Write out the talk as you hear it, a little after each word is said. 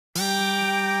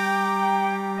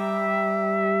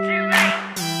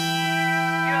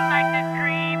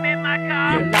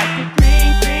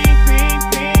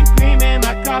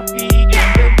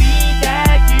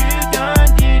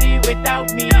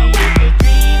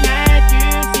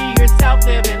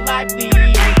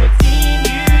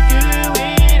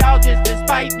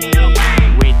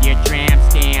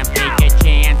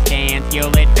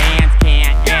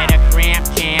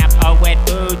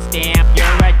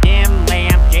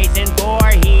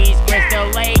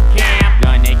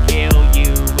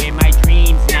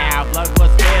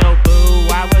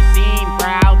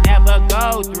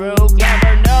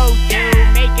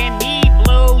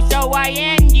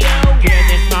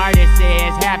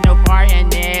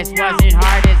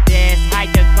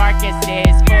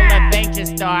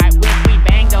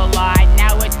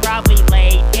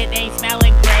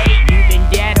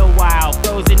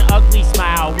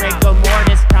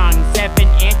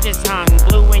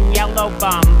skin, yellow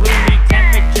bum, roomy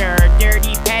temperature,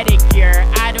 dirty pedicure.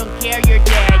 I don't care, you're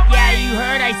dead. Yeah, you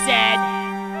heard I said.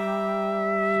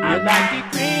 I like the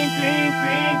cream, cream,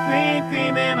 cream, cream,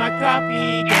 cream in my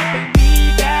coffee. Can't believe